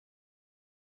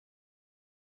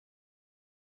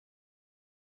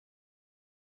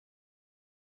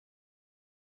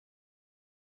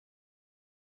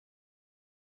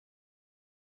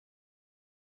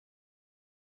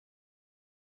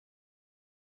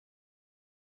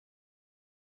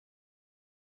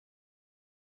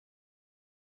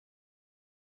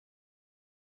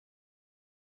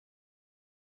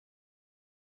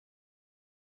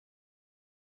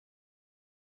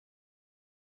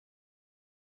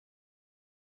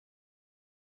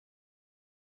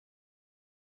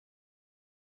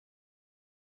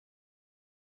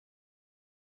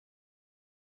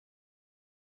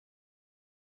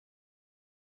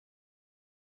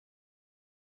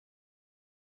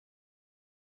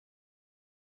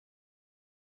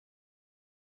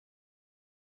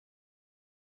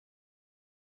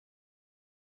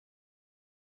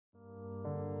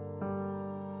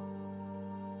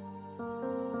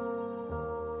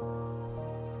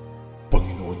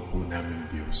po namin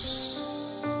Diyos.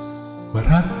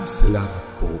 Maraming salamat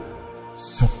po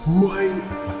sa buhay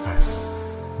at lakas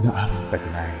na aming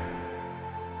taglay,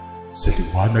 sa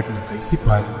liwanag ng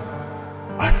kaisipan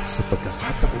at sa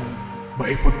pagkakataong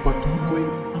maipagpatuloy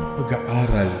ang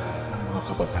pag-aaral ng mga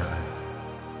kabataan.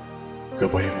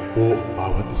 Gabayan po ang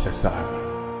bawat isa sa amin.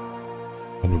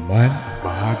 Anuman ang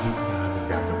bahagi na aming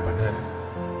gagampanan,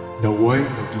 naway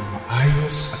maging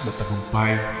maayos at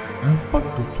matagumpay ang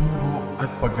pagtuturo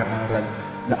at pag-aaral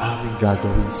na aming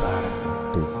gagawin sa araw na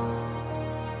ito.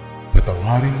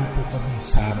 Patawarin mo po kami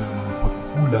sa aming mga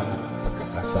pagkulang at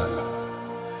pagkakasala,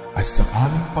 at sa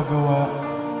aming paggawa,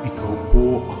 ikaw po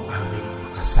ang aming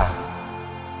makasama.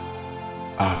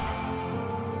 Amen.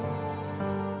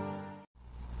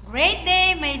 Great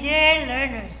day, my dear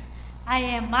learners. I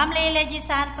am Ma'am LEILA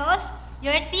SANTOS,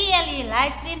 your TLE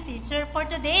live stream teacher for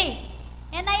today.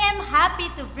 And I am happy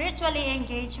to virtually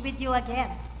engage with you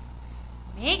again.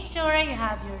 Make sure you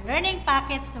have your learning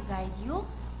packets to guide you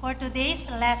for today's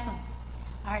lesson.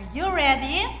 Are you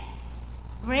ready?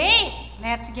 Great!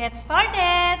 Let's get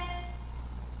started!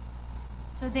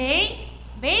 Today,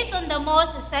 based on the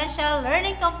most essential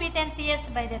learning competencies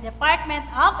by the Department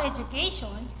of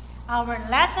Education, our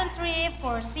lesson 3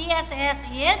 for CSS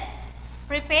is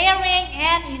Preparing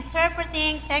and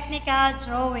Interpreting Technical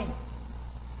Drawing.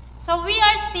 So we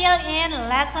are still in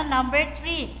lesson number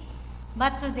 3,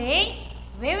 but today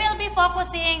we will be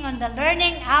focusing on the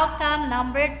learning outcome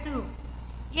number 2,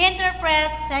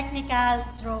 Interpret Technical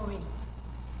Drawing.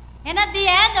 And at the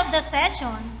end of the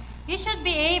session, you should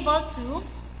be able to,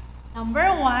 number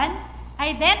 1,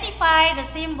 identify the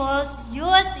symbols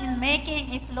used in making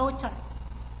a flowchart.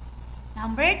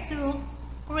 Number 2,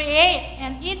 create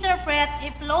and interpret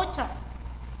a flowchart.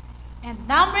 And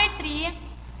number 3,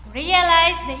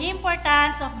 realize the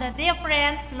importance of the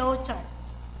different flowcharts.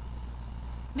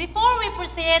 Before we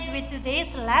proceed with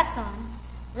today's lesson,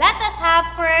 let us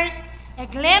have first a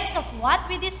glimpse of what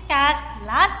we discussed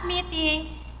last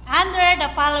meeting under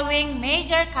the following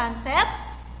major concepts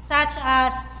such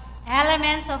as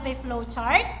elements of a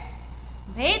flowchart,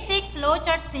 basic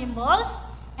flowchart symbols,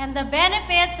 and the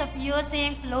benefits of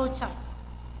using flowchart.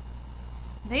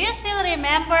 Do you still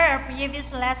remember our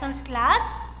previous lessons, class?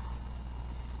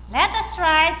 Let us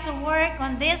try to work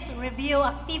on this review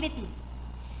activity.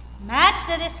 Match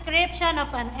the description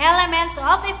of an element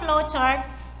of a flowchart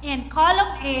in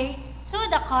column A to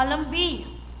the column B.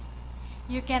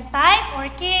 You can type or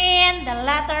key in the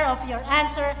letter of your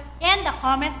answer in the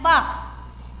comment box.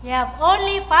 You have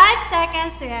only 5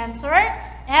 seconds to answer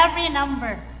every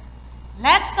number.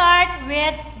 Let's start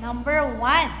with number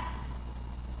 1.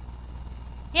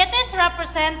 It is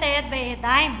represented by a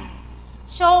diamond,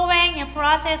 showing a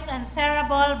process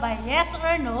answerable by yes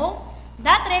or no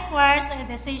that requires a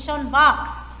decision box.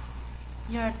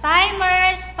 Your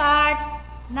timer starts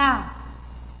now.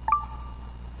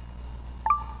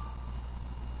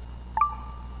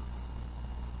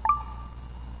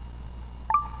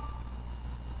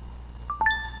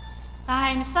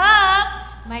 Time's up!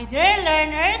 My dear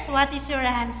learners, what is your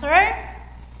answer?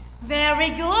 Very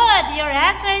good! Your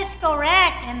answer is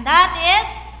correct, and that is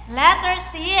letter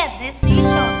C,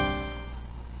 decision.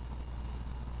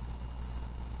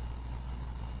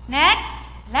 Next,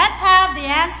 let's have the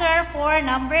answer for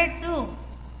number 2.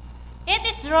 It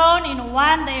is drawn in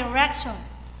one direction,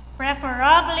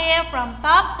 preferably from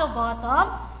top to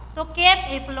bottom, to keep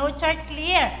a flowchart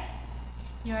clear.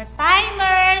 Your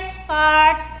timer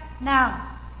starts now.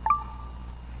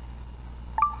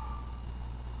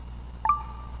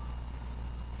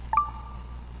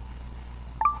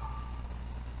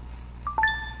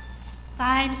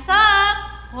 Time's up!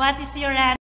 What is your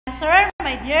answer,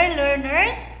 my dear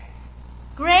learners?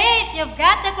 Great! You've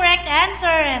got the correct answer,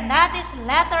 and that is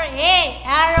letter A,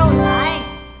 arrow line.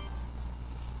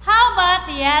 How about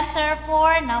the answer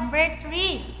for number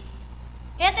 3?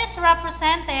 It is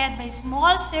represented by a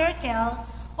small circle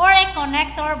or a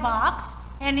connector box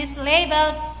and is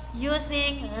labeled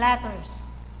using letters.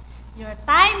 Your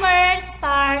timer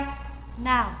starts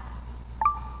now.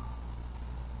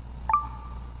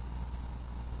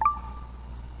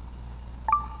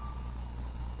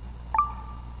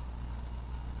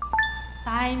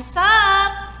 Time's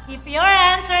up! If your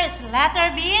answer is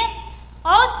letter B,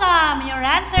 awesome! Your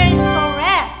answer is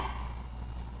correct.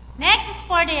 Next is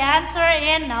for the answer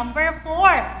in number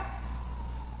 4.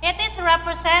 It is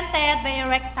represented by a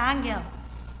rectangle.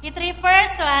 It refers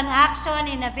to an action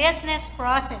in a business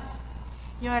process.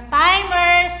 Your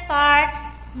timer starts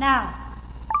now.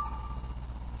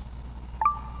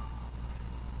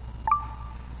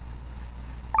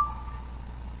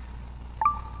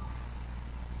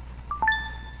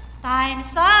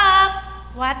 Time's up!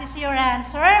 What is your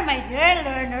answer, my dear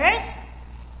learners?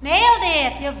 Nailed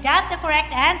it! You've got the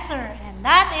correct answer, and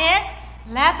that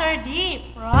is letter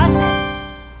D,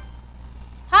 process.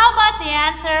 How about the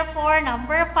answer for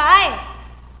number 5?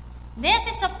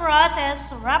 This is a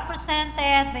process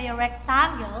represented by a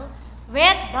rectangle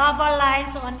with double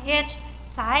lines on each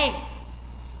side.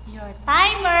 Your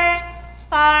timer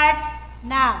starts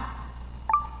now.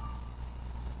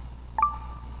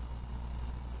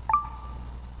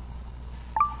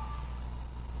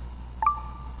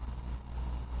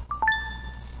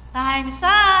 Time's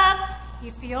up!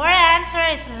 If your answer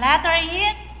is letter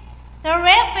E,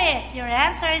 terrific! Your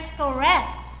answer is correct.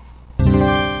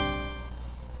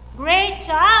 Great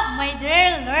job, my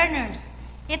dear learners!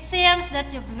 It seems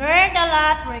that you've learned a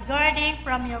lot regarding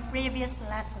from your previous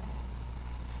lesson.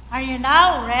 Are you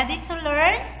now ready to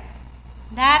learn?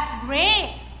 That's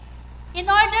great! In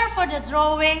order for the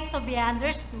drawings to be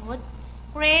understood,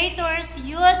 creators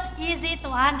use easy to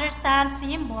understand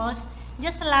symbols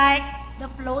just like the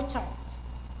flowcharts.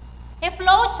 A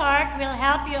flowchart will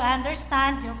help you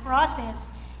understand your process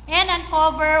and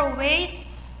uncover ways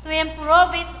to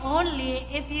improve it only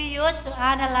if you use to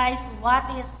analyze what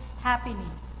is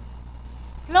happening.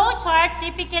 Flowchart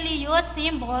typically use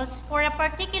symbols for a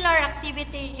particular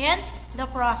activity in the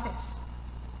process.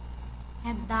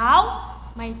 And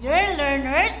now, my dear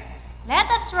learners, let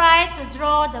us try to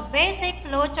draw the basic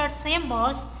flowchart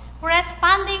symbols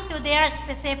corresponding to their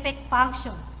specific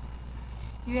functions.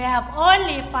 You have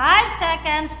only 5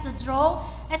 seconds to draw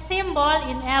a symbol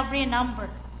in every number.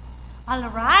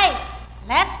 Alright,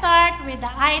 let's start with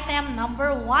the item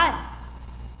number 1.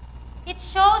 It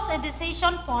shows a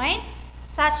decision point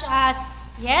such as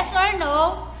yes or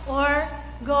no or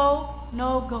go,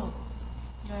 no go.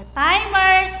 Your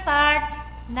timer starts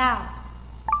now.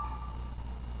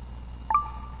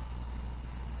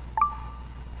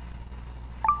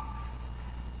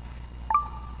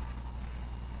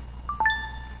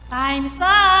 Time's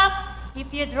up!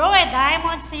 If you draw a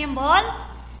diamond symbol,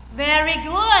 very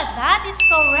good, that is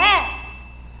correct.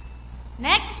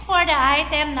 Next is for the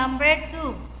item number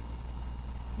 2.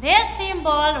 This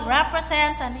symbol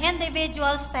represents an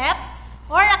individual step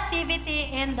or activity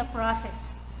in the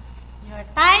process. Your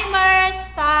timer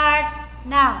starts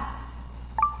now.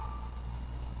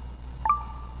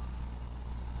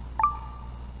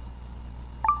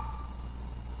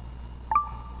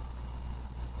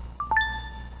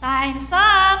 Time's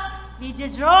up! Did you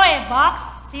draw a box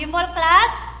symbol, class?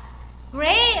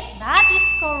 Great! That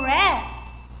is correct.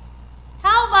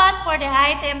 How about for the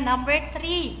item number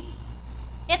 3?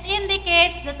 It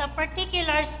indicates that a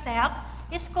particular step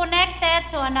is connected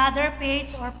to another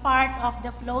page or part of the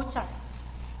flowchart.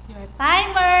 Your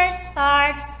timer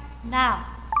starts now.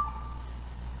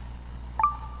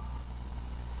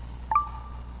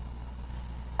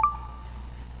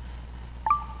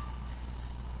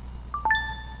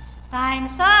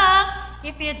 Time's up!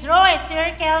 If you draw a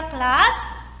circle, class,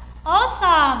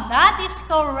 awesome! That is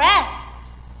correct.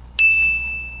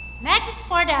 Next is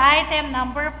for the item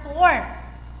number 4.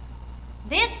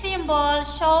 This symbol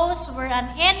shows where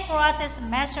an in-process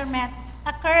measurement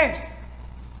occurs.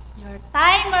 Your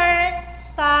timer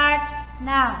starts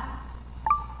now.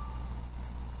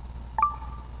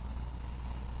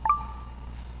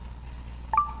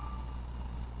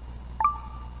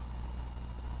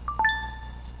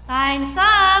 Time's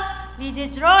up! Did you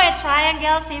draw a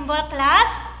triangle symbol,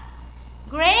 class?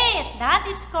 Great! That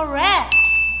is correct.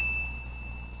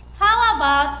 How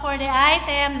about for the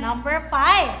item number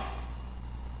 5?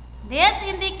 This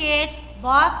indicates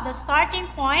both the starting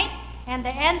point and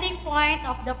the ending point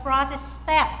of the process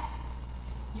steps.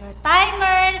 Your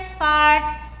timer starts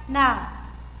now.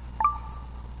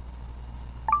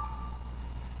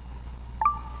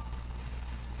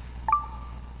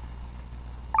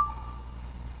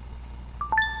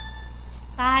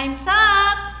 Time's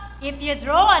up! If you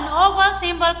draw an oval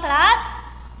symbol, class,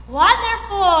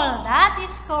 wonderful! That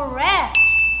is correct.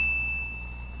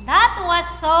 That was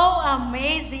so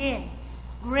amazing.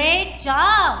 Great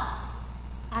job!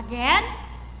 Again,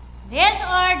 these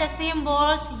are the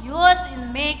symbols used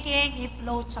in making a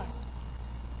flowchart.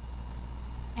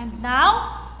 And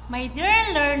now, my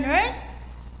dear learners,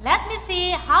 let me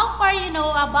see how far you know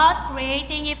about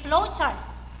creating a flowchart.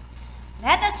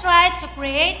 Let us try to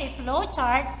create a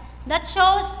flowchart that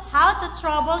shows how to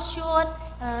troubleshoot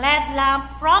a LED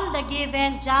lamp from the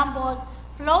given jumbled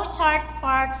flowchart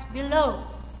parts below.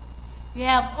 You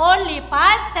have only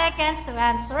 5 seconds to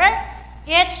answer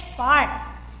each part.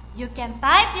 You can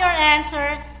type your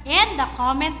answer in the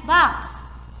comment box.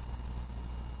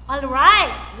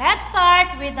 Alright, let's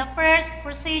start with the first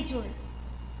procedure.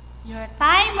 Your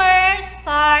timer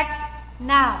starts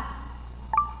now.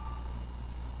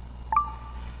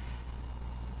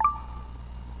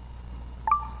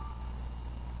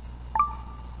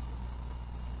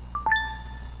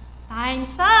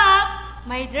 Time's up!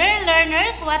 My dear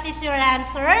learners, what is your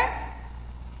answer?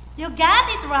 You got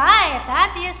it right.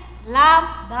 That is,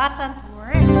 lamp doesn't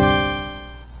work.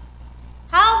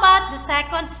 How about the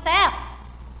second step?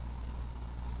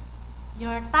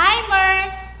 Your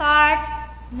timer starts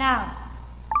now.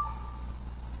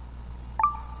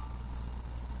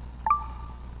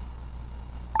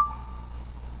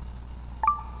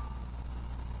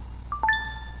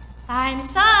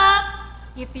 Time's up!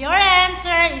 If your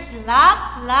answer is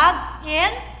lamp plugged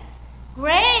in,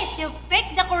 great! You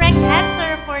picked the correct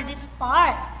answer for this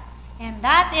part. And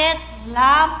that is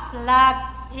lamp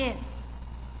plugged in.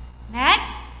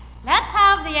 Next, let's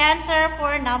have the answer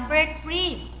for number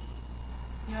 3.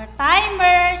 Your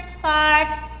timer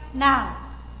starts now.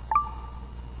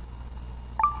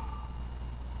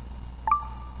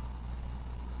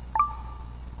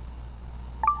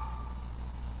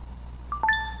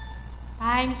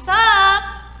 Time's up!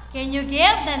 Can you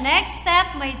give the next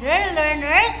step, my dear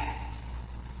learners?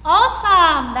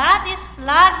 Awesome! That is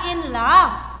plug-in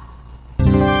lamp.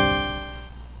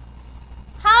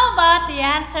 How about the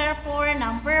answer for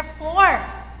number 4?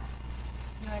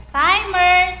 Your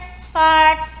timer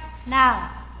starts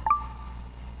now.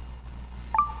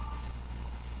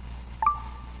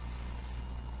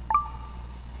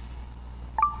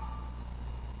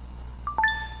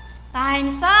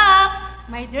 Time's up!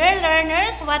 My dear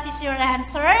learners, what is your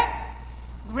answer?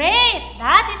 Great!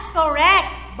 That is correct.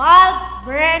 Bulb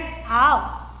burned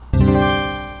out.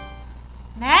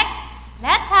 Next,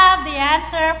 let's have the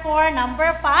answer for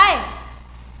number 5.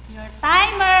 Your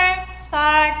timer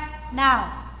starts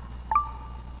now.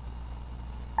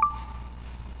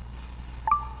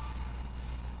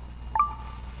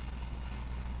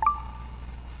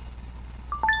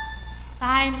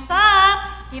 Time's up!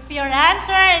 If your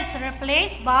answer is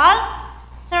replace bulb,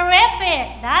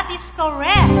 terrific! That is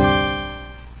correct.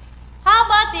 How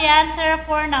about the answer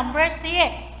for number 6?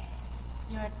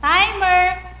 Your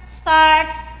timer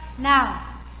starts now.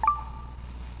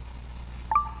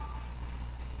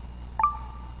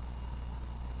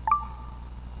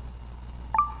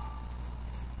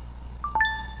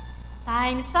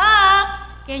 Time's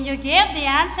up! Can you give the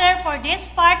answer for this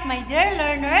part, my dear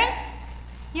learners?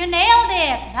 You nailed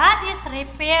it! That is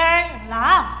repair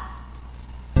lamp.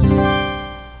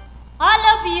 All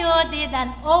of you did an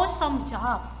awesome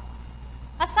job.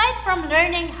 Aside from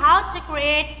learning how to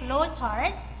create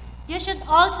flowchart, you should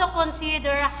also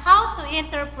consider how to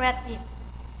interpret it.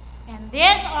 And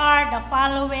these are the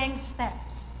following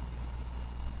steps.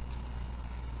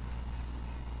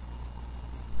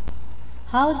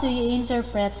 How do you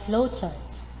interpret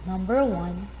flowcharts? Number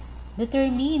 1,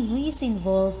 determine who is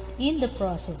involved in the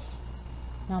process.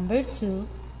 Number 2,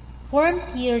 form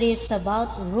theories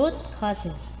about root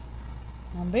causes.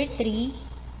 Number 3,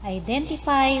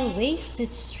 identify ways to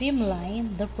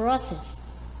streamline the process.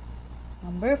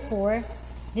 Number 4,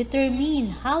 determine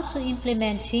how to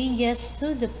implement changes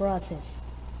to the process.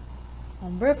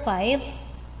 Number 5,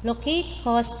 locate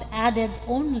cost added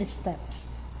only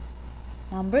steps.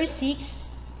 Number 6,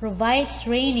 provide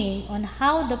training on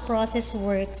how the process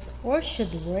works or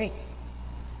should work.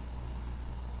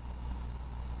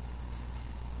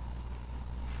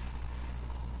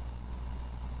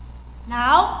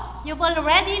 Now, you've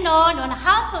already known on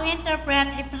how to interpret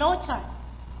a flowchart.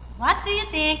 What do you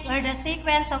think are the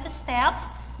sequence of steps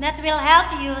that will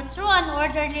help you through an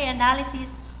orderly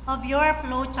analysis of your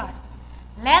flowchart?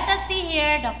 Let us see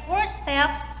here the 4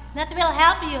 steps that will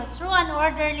help you through an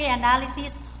orderly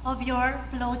analysis of your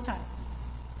flowchart.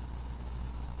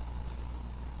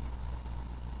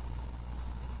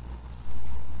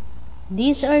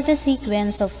 These are the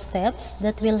sequence of steps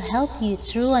that will help you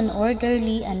through an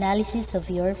orderly analysis of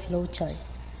your flowchart.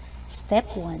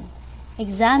 Step 1.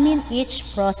 Examine each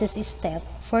process step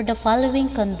for the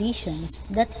following conditions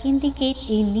that indicate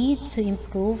a need to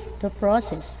improve the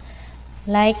process,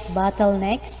 like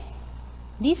bottlenecks.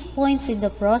 These points in the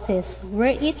process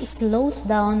where it slows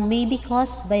down may be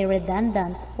caused by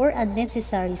redundant or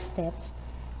unnecessary steps,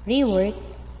 rework,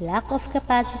 lack of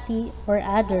capacity, or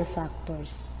other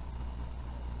factors.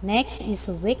 Next is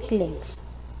weak links.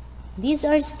 These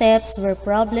are steps where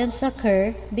problems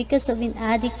occur because of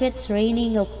inadequate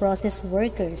training of process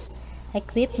workers,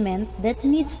 equipment that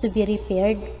needs to be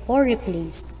repaired or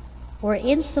replaced, or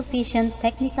insufficient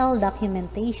technical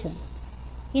documentation.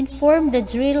 Inform the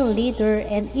drill leader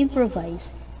and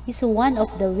improvise is one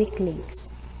of the weak links.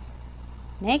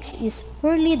 Next is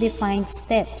poorly defined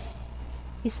steps.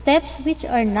 Steps which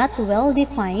are not well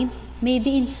defined may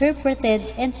be interpreted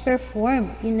and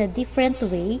performed in a different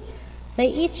way by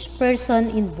each person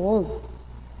involved,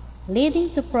 leading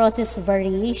to process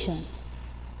variation.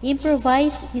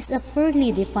 Improvise is a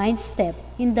poorly defined step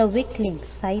in the weak link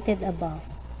cited above.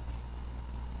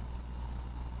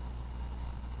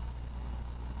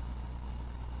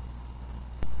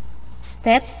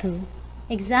 Step 2.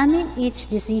 Examine each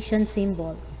decision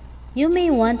symbol. You may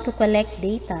want to collect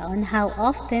data on how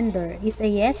often there is a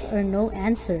yes or no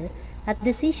answer at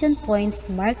decision points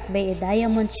marked by a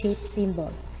diamond-shaped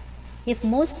symbol. If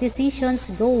most decisions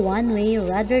go one way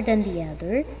rather than the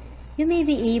other, you may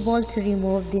be able to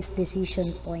remove this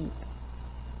decision point.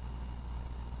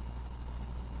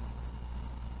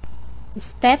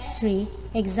 Step 3.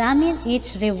 Examine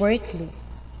each rework loop.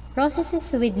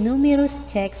 Processes with numerous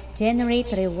checks generate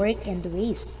rework and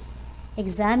waste.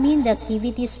 Examine the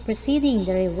activities preceding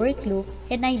the rework loop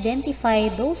and identify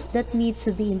those that need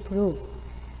to be improved.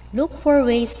 Look for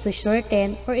ways to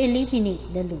shorten or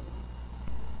eliminate the loop.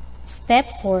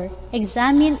 Step 4.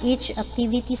 Examine each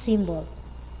activity symbol.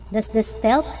 Does the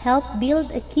step help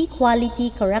build a key quality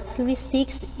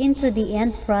characteristics into the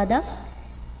end product?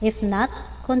 If not,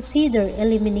 consider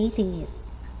eliminating it.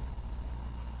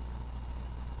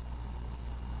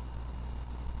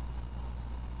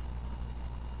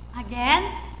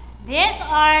 Again, these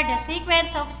are the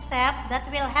sequence of steps that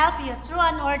will help you through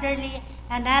an orderly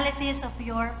analysis of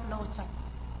your flowchart.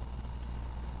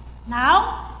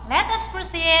 Now, let us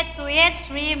proceed to its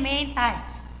three main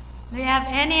types. Do you have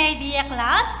any idea,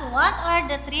 class, what are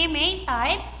the three main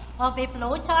types of a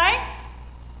flowchart?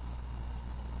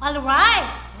 Alright,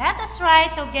 let us try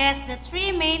to guess the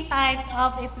three main types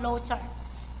of a flowchart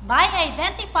by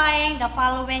identifying the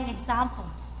following examples.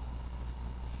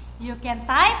 You can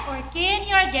type or key in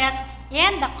your guess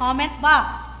in the comment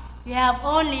box. You have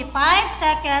only 5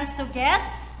 seconds to guess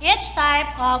each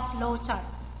type of flowchart.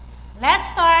 Let's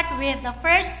start with the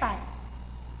first type.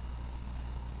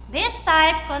 This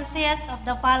type consists of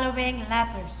the following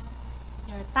letters.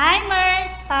 Your timer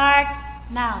starts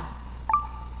now.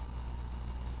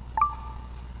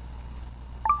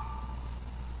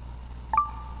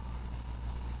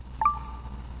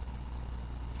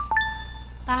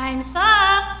 Time's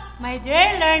up! My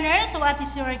dear learners, what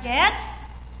is your guess?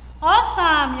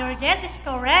 Awesome! Your guess is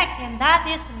correct, and that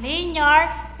is linear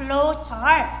flow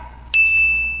chart.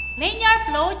 Linear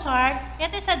flow chart,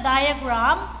 it is a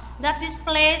diagram that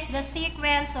displays the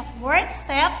sequence of work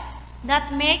steps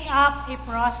that make up a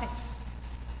process.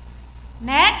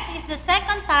 Next is the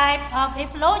second type of a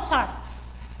flow chart.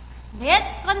 This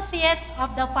consists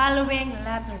of the following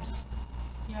letters.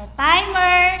 Your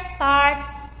timer starts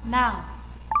now.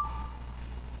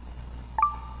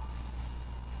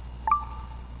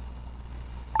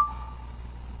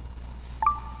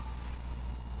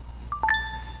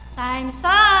 Time's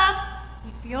up!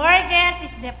 If your guess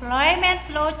is deployment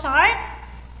flowchart,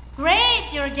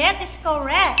 great! Your guess is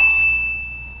correct.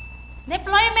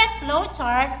 Deployment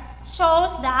flowchart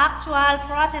shows the actual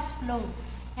process flow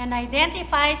and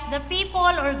identifies the people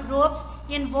or groups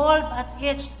involved at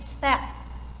each step.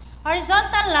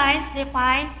 Horizontal lines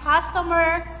define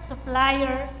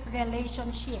customer-supplier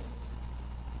relationships.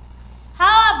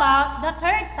 How about the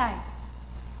third type?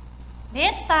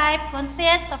 This type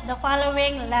consists of the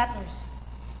following letters.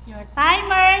 Your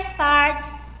timer starts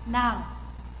now.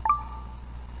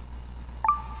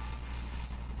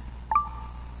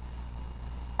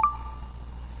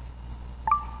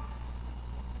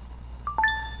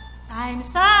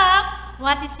 Time's up!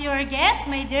 What is your guess,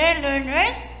 my dear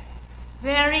learners?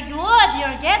 Very good!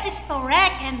 Your guess is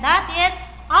correct, and that is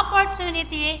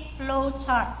opportunity flow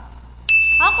chart.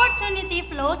 Opportunity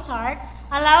flow chart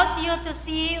allows you to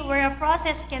see where a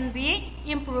process can be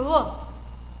improved.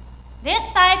 This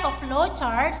type of flow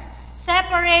charts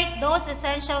separate those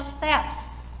essential steps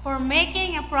for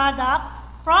making a product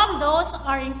from those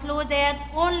are included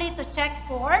only to check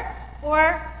for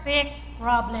or fix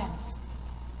problems.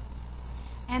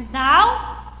 And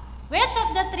now, which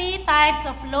of the three types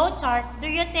of flow chart do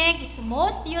you think is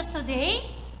most used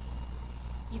today?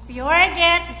 If your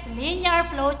guess is linear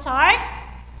flow chart,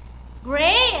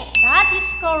 great! That is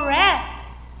correct.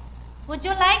 Would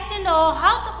you like to know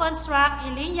how to construct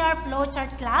a linear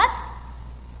flowchart, class?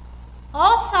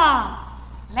 Awesome!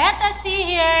 Let us see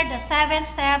here the 7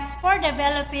 steps for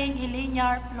developing a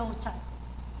linear flowchart.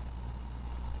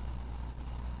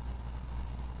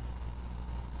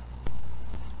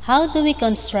 How do we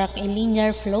construct a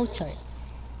linear flowchart?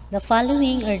 The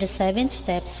following are the 7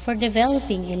 steps for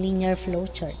developing a linear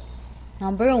flowchart.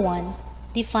 Number 1.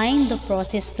 Define the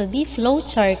process to be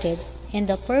flowcharted and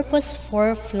the purpose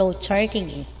for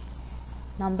flowcharting it.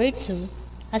 Number 2,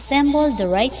 assemble the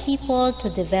right people to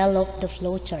develop the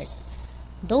flowchart.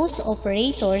 Those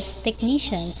operators,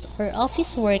 technicians, or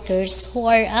office workers who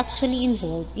are actually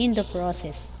involved in the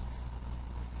process.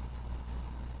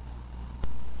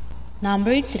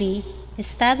 Number 3,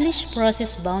 establish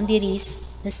process boundaries,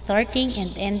 the starting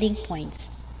and ending points.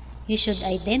 You should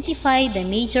identify the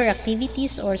major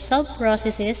activities or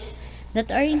sub-processes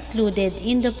that are included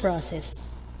in the process.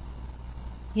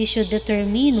 You should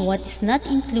determine what is not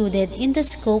included in the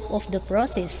scope of the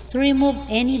process to remove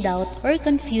any doubt or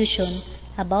confusion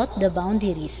about the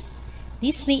boundaries.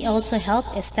 This may also help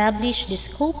establish the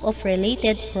scope of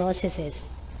related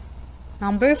processes.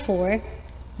 Number 4,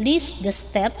 list the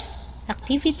steps,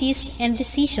 activities, and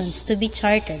decisions to be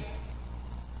charted.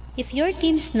 If your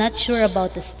team is not sure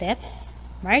about a step,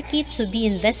 mark it to be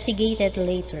investigated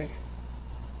later.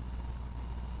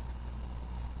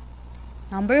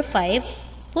 Number 5,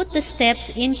 put the steps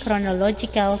in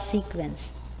chronological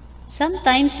sequence.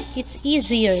 Sometimes it's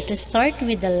easier to start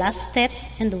with the last step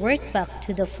and work back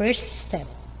to the first step.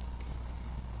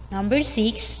 Number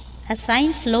 6,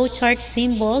 assign flowchart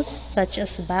symbols such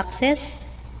as boxes,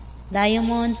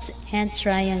 diamonds, and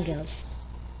triangles.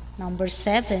 Number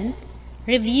 7,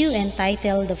 review and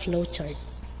title the flowchart.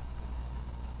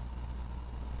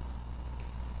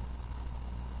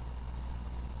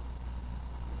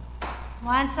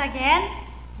 Once again,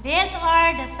 these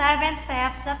are the 7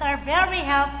 steps that are very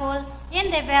helpful in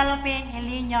developing a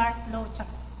linear flowchart.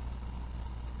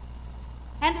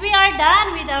 And we are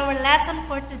done with our lesson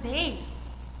for today.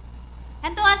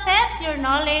 And to assess your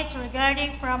knowledge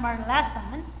regarding from our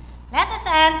lesson, let us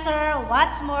answer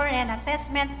what's more an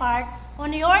assessment part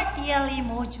on your TLE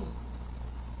module.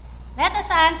 Let us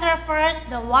answer first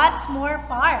the what's more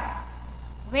part.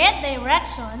 With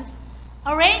directions,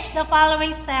 arrange the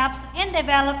following steps in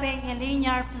developing a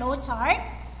linear flowchart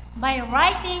by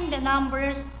writing the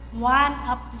numbers 1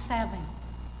 up to 7.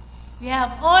 You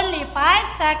have only 5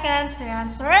 seconds to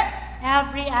answer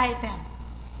every item.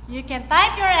 You can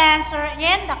type your answer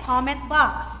in the comment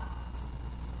box.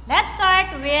 Let's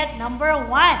start with number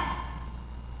 1.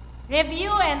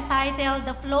 Review and title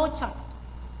the flowchart.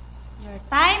 Your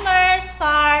timer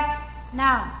starts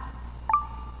now.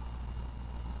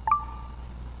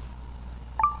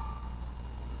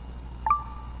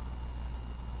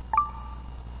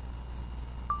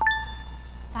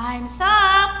 Time's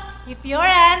up. If your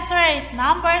answer is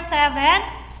number 7,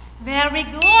 very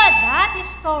good. That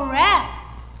is correct.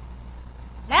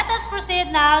 Let us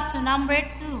proceed now to number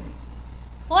 2.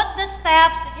 Put the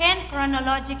steps in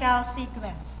chronological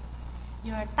sequence.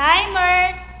 Your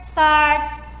timer starts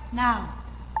now.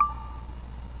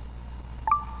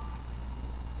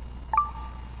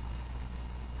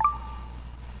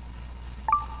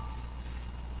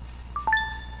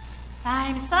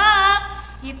 Time's up.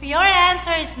 If your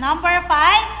answer is number 5,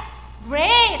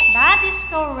 great, that is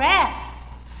correct.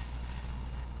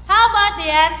 How about the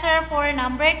answer for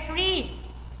number 3?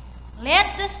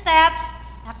 List the steps,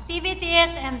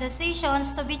 activities, and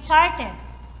decisions to be charted.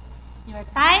 Your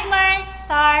timer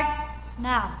starts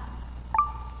now.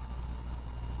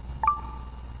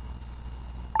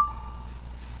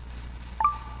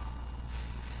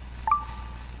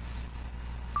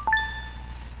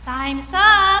 Time's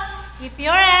up. If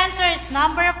your answer is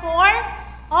number 4,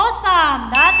 awesome,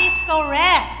 that is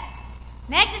correct.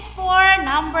 Next is for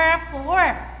number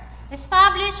 4.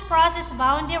 Establish process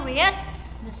boundaries,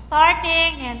 the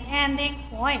starting and ending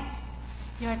points.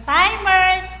 Your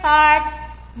timer starts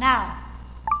now.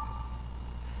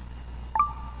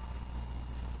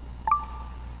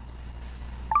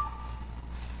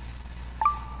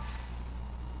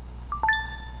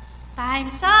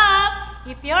 Time's up.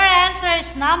 If your answer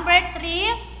is number 3,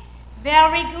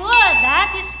 very good,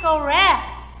 that is correct.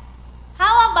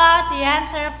 How about the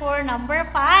answer for number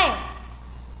 5?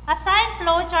 Assign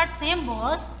flowchart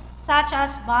symbols such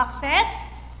as boxes,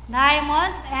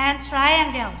 diamonds, and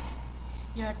triangles.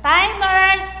 Your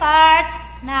timer starts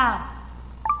now.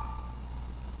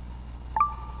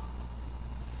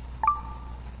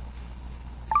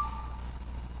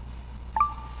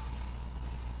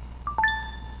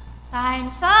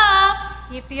 Time's up.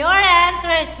 If your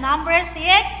answer is number 6,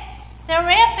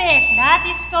 terrific, that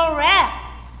is correct.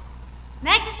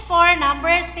 Next is for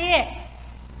number 6.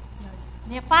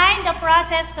 Define the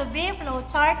process to be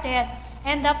flowcharted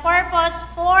and the purpose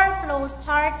for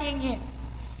flowcharting it.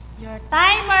 Your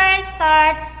timer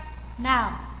starts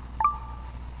now.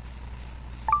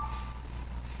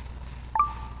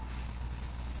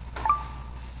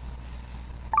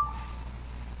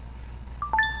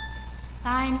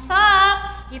 Time's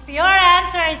up. If your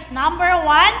answer is number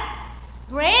 1,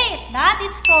 great, that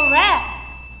is correct.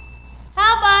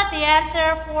 How about the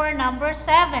answer for number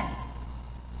 7?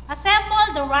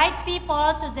 Assemble the right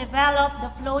people to develop the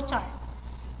flowchart.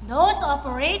 Those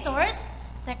operators,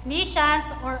 technicians,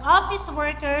 or office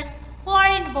workers who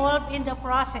are involved in the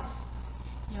process.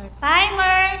 Your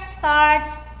timer starts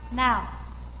now.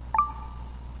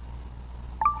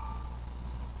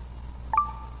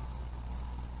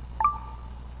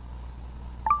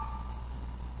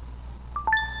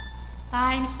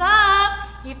 Time's up.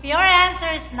 If your answer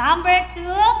is number 2,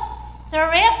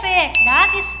 terrific,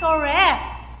 that is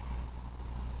correct.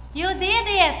 You did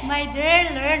it, my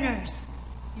dear learners.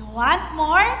 You want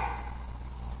more?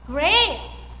 Great.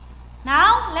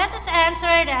 Now, let us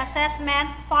answer the assessment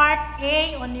part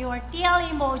A on your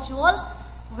TLE module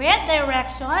with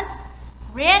directions.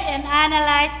 Read and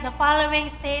analyze the following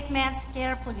statements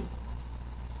carefully.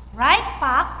 Write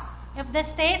fact if the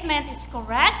statement is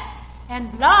correct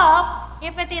and bluff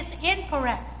if it is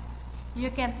incorrect. You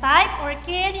can type or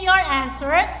key in your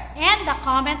answer in the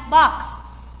comment box.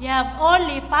 You have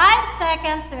only 5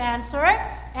 seconds to answer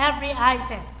every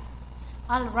item.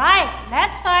 Alright,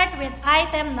 let's start with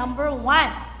item number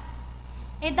 1.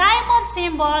 A diamond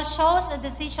symbol shows a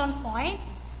decision point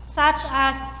such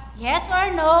as yes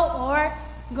or no or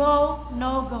go,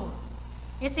 no go.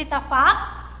 Is it a fact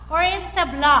or it's a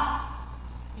bluff?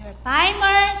 Your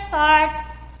timer starts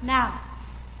now.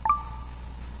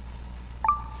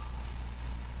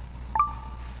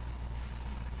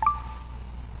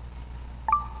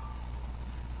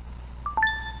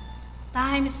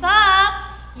 Time's up.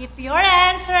 If your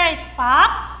answer is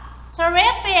fact,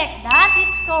 terrific, that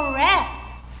is correct.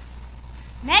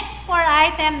 Next for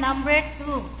item number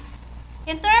 2.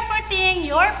 Interpreting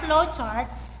your flowchart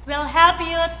will help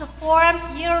you to form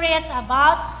theories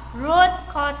about root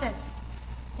causes.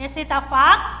 Is it a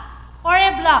fact or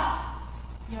a bluff?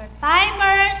 Your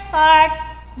timer starts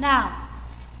now.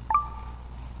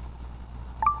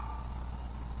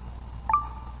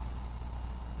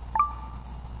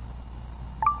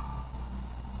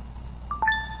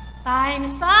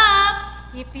 Time's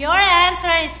up. If your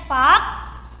answer is fact,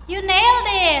 you nailed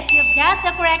it. You've got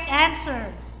the correct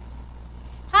answer.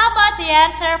 How about the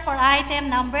answer for item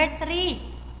number 3?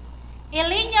 A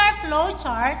linear flow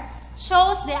chart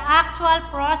shows the actual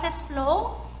process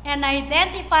flow and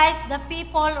identifies the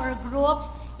people or groups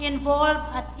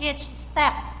involved at each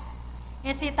step.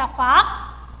 Is it a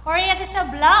fact or it is a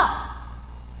bluff?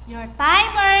 Your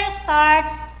timer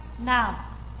starts now.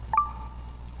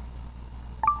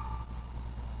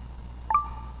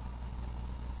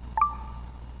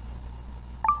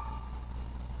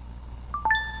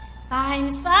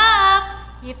 Time's up.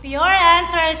 If your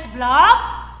answer is bluff,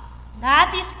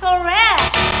 that is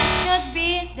correct. It should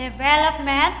be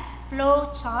development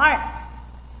flow chart.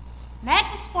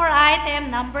 Next is for item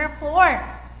number 4.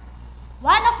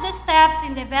 One of the steps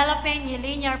in developing a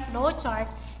linear flow chart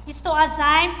is to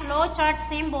assign flow chart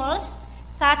symbols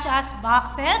such as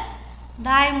boxes,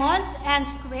 diamonds, and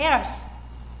squares.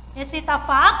 Is it a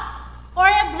fact or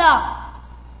a bluff?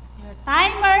 Your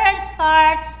timer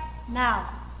starts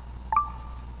now.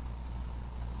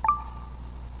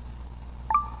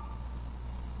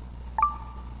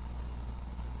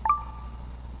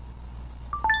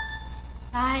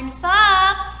 Time's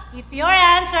up. If your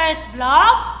answer is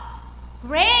bluff,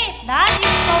 great, that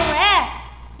is correct.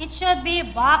 It should be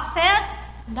boxes,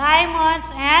 diamonds,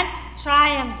 and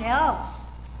triangles.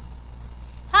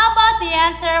 How about the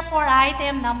answer for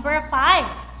item number 5?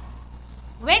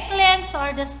 Weak links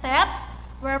are the steps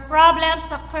where problems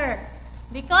occur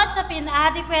because of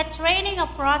inadequate training of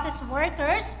process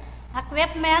workers,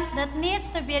 equipment that needs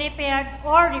to be repaired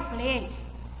or replaced.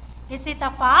 Is it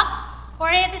a fact or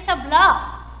it is a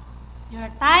bluff? Your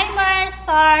timer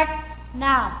starts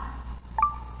now.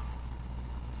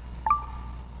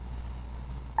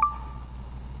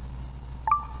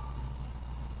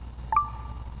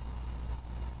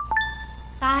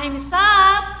 Time's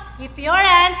up. If your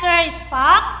answer is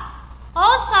fact,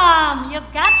 awesome!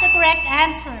 You've got the correct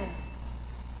answer.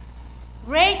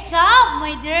 Great job,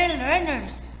 my dear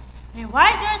learners.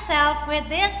 Reward yourself with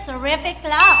this terrific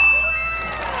clap.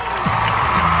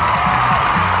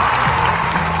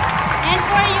 And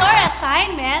for your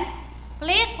assignment,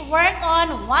 please work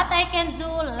on What I Can Do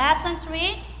Lesson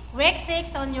 3, Week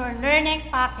 6 on your learning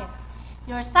packet.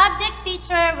 Your subject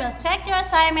teacher will check your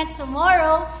assignment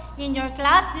tomorrow in your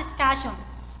class discussion,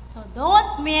 so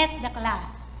don't miss the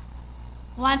class.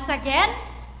 Once again,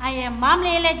 I am Ma'am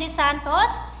LEILA G.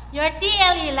 Santos, your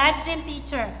TLE livestream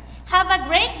teacher. Have a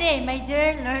great day, my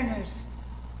dear learners.